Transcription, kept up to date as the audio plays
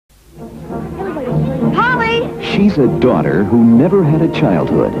Polly! She's a daughter who never had a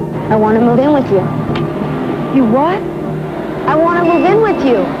childhood. I want to move in with you. You what? I want to move in with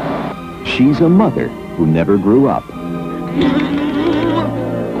you. She's a mother who never grew up.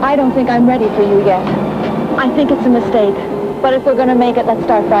 I don't think I'm ready for you yet. I think it's a mistake. But if we're going to make it, let's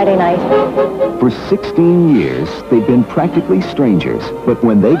start Friday night. For 16 years, they've been practically strangers. But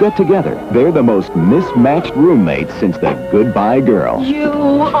when they get together, they're the most mismatched roommates since the Goodbye Girl. You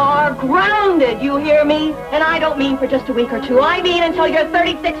are grounded, you hear me? And I don't mean for just a week or two. I mean until you're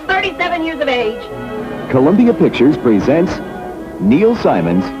 36, 37 years of age. Columbia Pictures presents Neil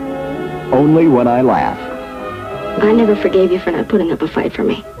Simon's Only When I Laugh. I never forgave you for not putting up a fight for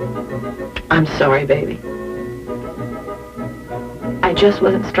me. I'm sorry, baby. I just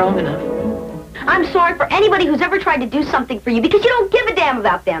wasn't strong enough. I'm sorry for anybody who's ever tried to do something for you because you don't give a damn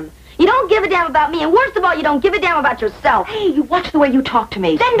about them. You don't give a damn about me, and worst of all, you don't give a damn about yourself. Hey, you watch the way you talk to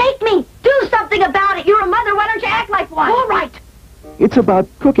me. Then make me do something about it. You're a mother. Why don't you act like one? All right. It's about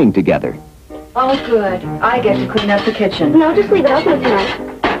cooking together. Oh, good. I get to clean up the kitchen. No, just leave it open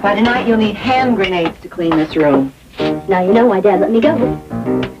tonight. By tonight, you'll need hand grenades to clean this room. Now you know why Dad let me go.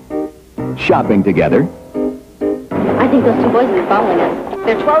 Shopping together. I think those two boys have been following us.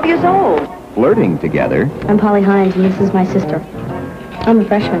 They're 12 years old. Flirting together. I'm Polly Hines, and this is my sister. I'm a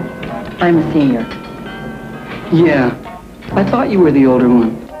freshman. I'm a senior. Yeah, I thought you were the older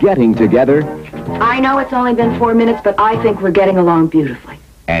one. Getting together. I know it's only been 4 minutes, but I think we're getting along beautifully.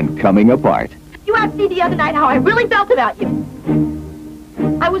 And coming apart. You asked me the other night how I really felt about you.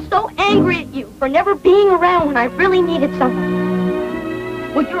 I was so angry at you for never being around when I really needed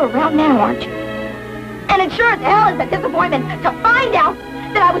something. Well, you're around now, aren't you? And it sure as hell is a disappointment to find out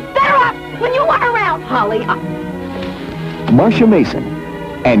that I was better off when you weren't around, Holly. Marsha Mason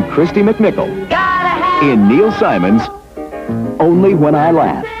and Kristy McNichol in Neil Simon's Only When I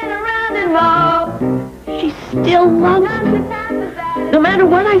Laugh. She still loves me. No matter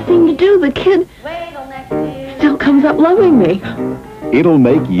what I seem to do, the kid still comes up loving me. It'll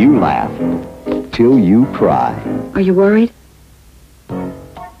make you laugh till you cry. Are you worried?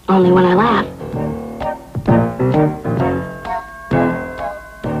 Only when I laugh.